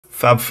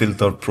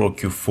FabFilter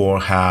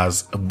Pro-Q4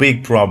 has a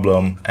big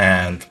problem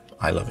and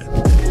I love it.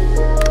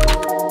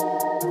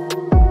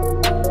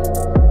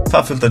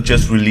 FabFilter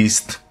just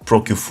released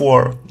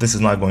Pro-Q4. This is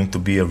not going to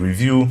be a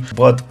review,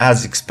 but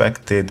as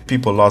expected,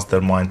 people lost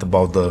their mind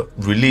about the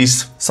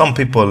release. Some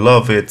people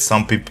love it,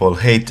 some people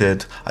hate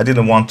it. I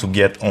didn't want to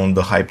get on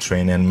the hype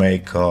train and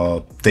make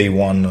a day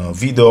one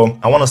video.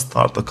 I want to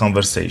start a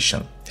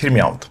conversation. Hear me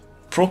out.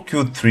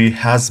 Pro-Q3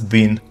 has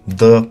been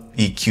the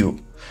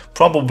EQ.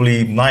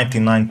 Probably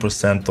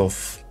 99%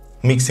 of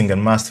mixing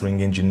and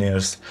mastering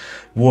engineers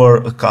were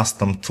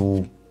accustomed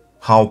to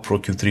how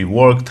Pro-Q3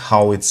 worked,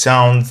 how it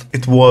sounds.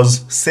 It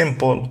was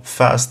simple,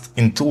 fast,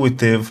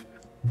 intuitive.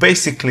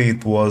 Basically,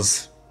 it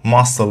was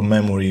muscle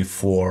memory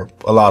for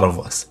a lot of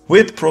us.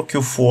 With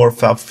Pro-Q4,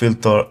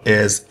 FabFilter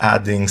is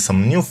adding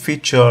some new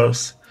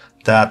features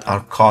that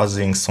are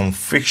causing some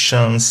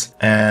frictions,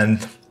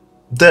 and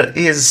there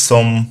is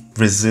some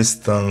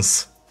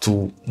resistance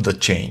to the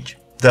change.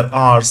 There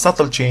are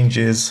subtle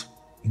changes,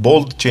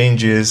 bold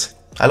changes.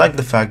 I like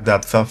the fact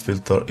that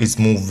FabFilter is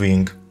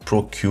moving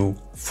Pro-Q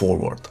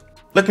forward.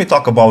 Let me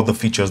talk about the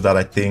features that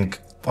I think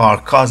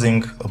are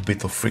causing a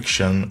bit of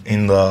friction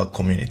in the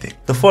community.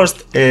 The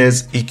first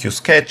is EQ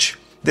Sketch.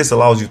 This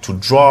allows you to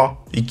draw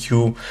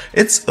EQ.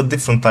 It's a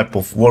different type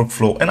of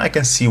workflow, and I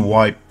can see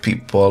why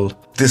people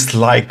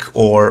dislike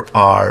or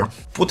are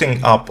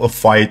putting up a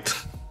fight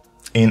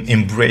in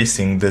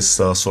embracing this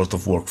sort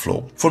of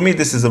workflow. For me,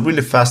 this is a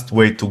really fast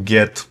way to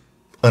get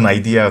an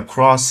idea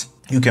across.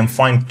 You can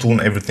fine-tune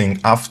everything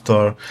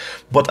after,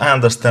 but I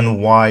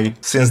understand why,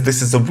 since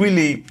this is a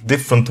really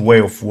different way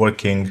of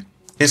working,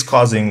 is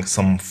causing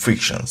some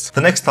frictions.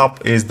 The next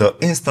up is the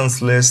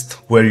instance list,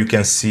 where you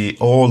can see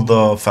all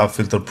the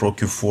FabFilter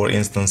Pro-Q4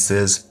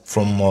 instances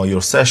from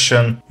your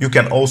session. You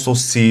can also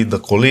see the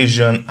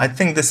collision. I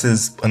think this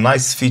is a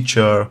nice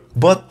feature,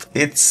 but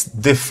it's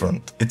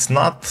different. It's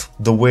not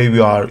the way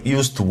we are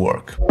used to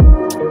work.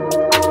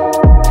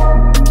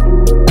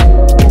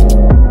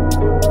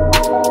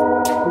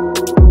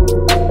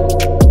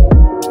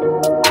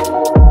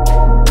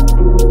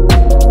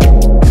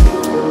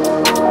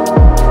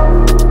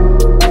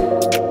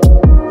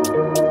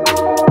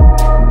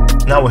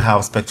 Now we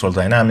have Spectral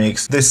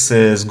Dynamics. This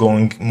is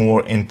going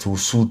more into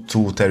Suite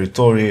 2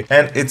 territory,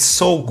 and it's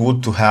so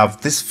good to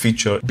have this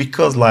feature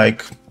because,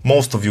 like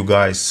most of you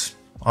guys,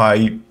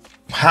 I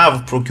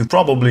have Pro-Q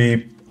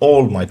probably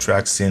all my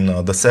tracks in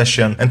the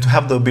session, and to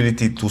have the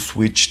ability to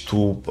switch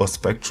to a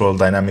Spectral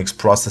Dynamics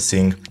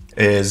processing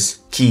is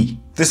key.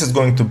 This is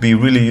going to be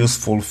really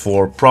useful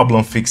for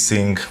problem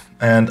fixing,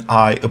 and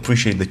I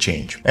appreciate the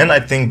change. And I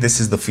think this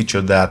is the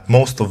feature that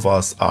most of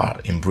us are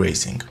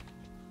embracing.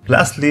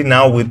 Lastly,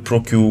 now with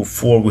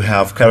Pro-Q4 we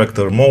have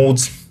character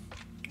modes.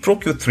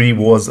 Pro-Q3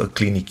 was a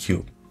clean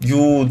EQ.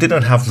 You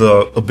didn't have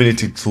the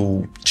ability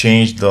to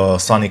change the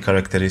sonic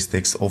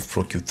characteristics of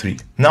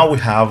Pro-Q3. Now we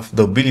have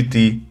the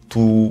ability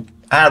to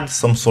add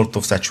some sort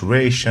of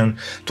saturation,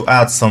 to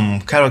add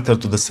some character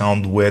to the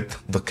sound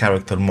with the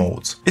character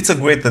modes. It's a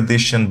great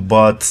addition,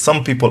 but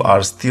some people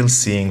are still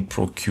seeing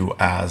Pro-Q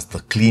as the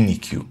clean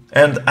EQ.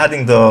 And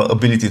adding the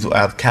ability to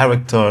add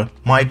character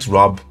might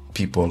rub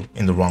people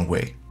in the wrong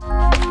way.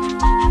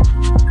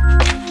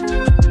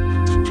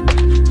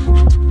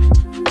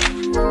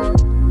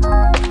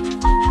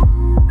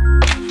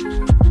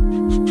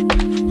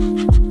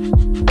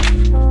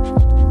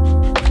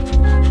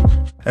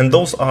 And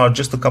those are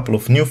just a couple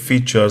of new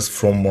features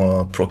from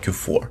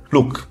Pro-Q4.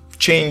 Look,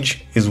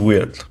 change is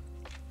weird.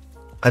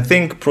 I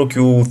think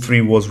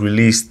Pro-Q3 was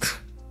released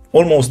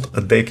almost a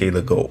decade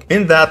ago.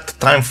 In that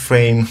time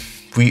frame,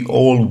 we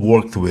all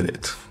worked with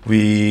it.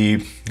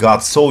 We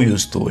got so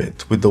used to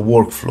it, with the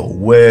workflow,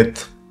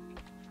 with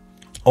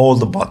all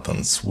the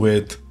buttons,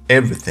 with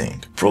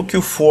everything.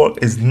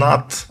 Pro-Q4 is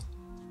not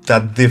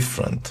that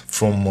different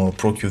from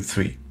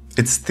Pro-Q3.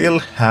 It still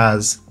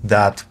has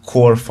that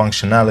core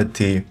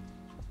functionality.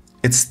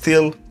 It's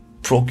still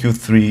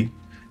Pro-Q3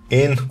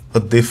 in a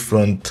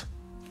different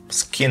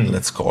skin,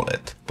 let's call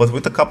it. But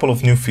with a couple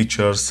of new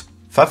features,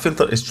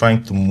 FabFilter is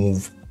trying to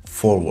move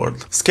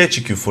forward. Sketch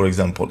EQ, for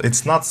example,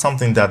 it's not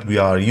something that we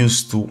are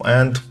used to,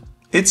 and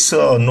it's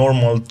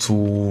normal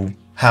to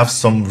have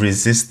some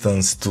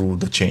resistance to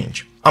the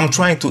change. I'm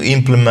trying to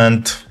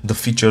implement the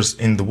features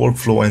in the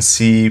workflow and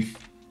see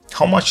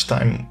how much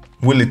time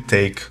will it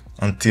take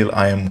until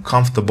I am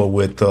comfortable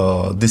with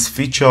this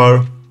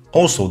feature.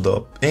 Also,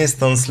 the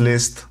instance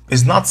list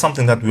is not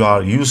something that we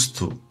are used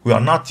to. We are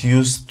not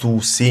used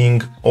to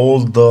seeing all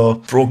the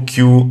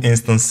Pro-Q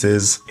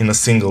instances in a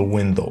single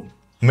window.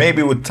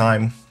 Maybe with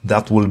time,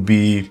 that will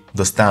be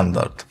the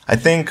standard. I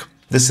think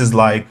this is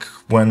like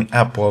when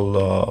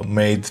Apple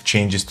made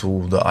changes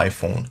to the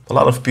iPhone. A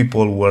lot of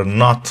people were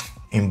not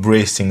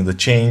embracing the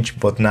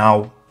change, but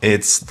now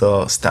it's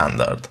the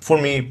standard.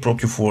 For me,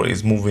 Pro-Q4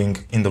 is moving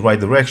in the right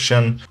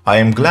direction. I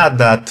am glad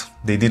that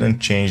they didn't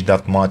change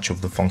that much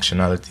of the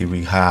functionality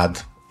we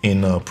had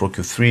in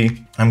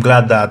Pro-Q3. I'm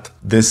glad that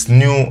this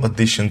new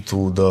addition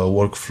to the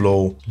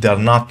workflow, they are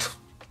not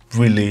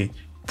really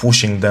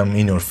pushing them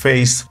in your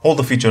face. All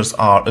the features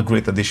are a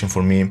great addition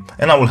for me,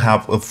 and I will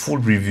have a full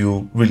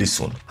review really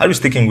soon. Are you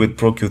sticking with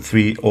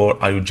Pro-Q3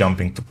 or are you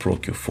jumping to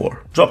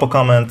Pro-Q4? Drop a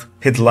comment,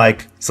 hit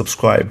like,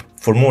 subscribe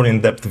for more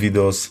in-depth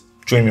videos.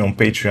 Join me on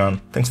Patreon.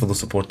 Thanks for the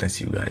support and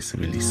see you guys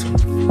really soon.